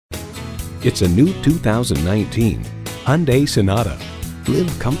It's a new 2019 Hyundai Sonata.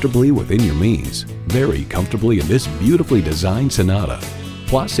 Live comfortably within your means, very comfortably in this beautifully designed Sonata.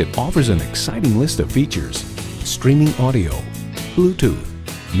 Plus, it offers an exciting list of features: streaming audio, Bluetooth,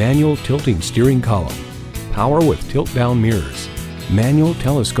 manual tilting steering column, power with tilt-down mirrors, manual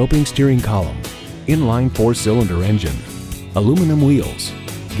telescoping steering column, inline 4-cylinder engine, aluminum wheels,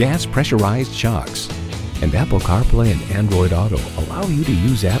 gas pressurized shocks, and Apple CarPlay and Android Auto allow you to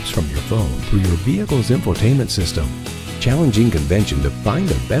use apps from your phone through your vehicle's infotainment system. Challenging convention to find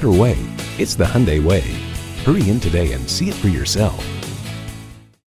a better way. It's the Hyundai way. Hurry in today and see it for yourself.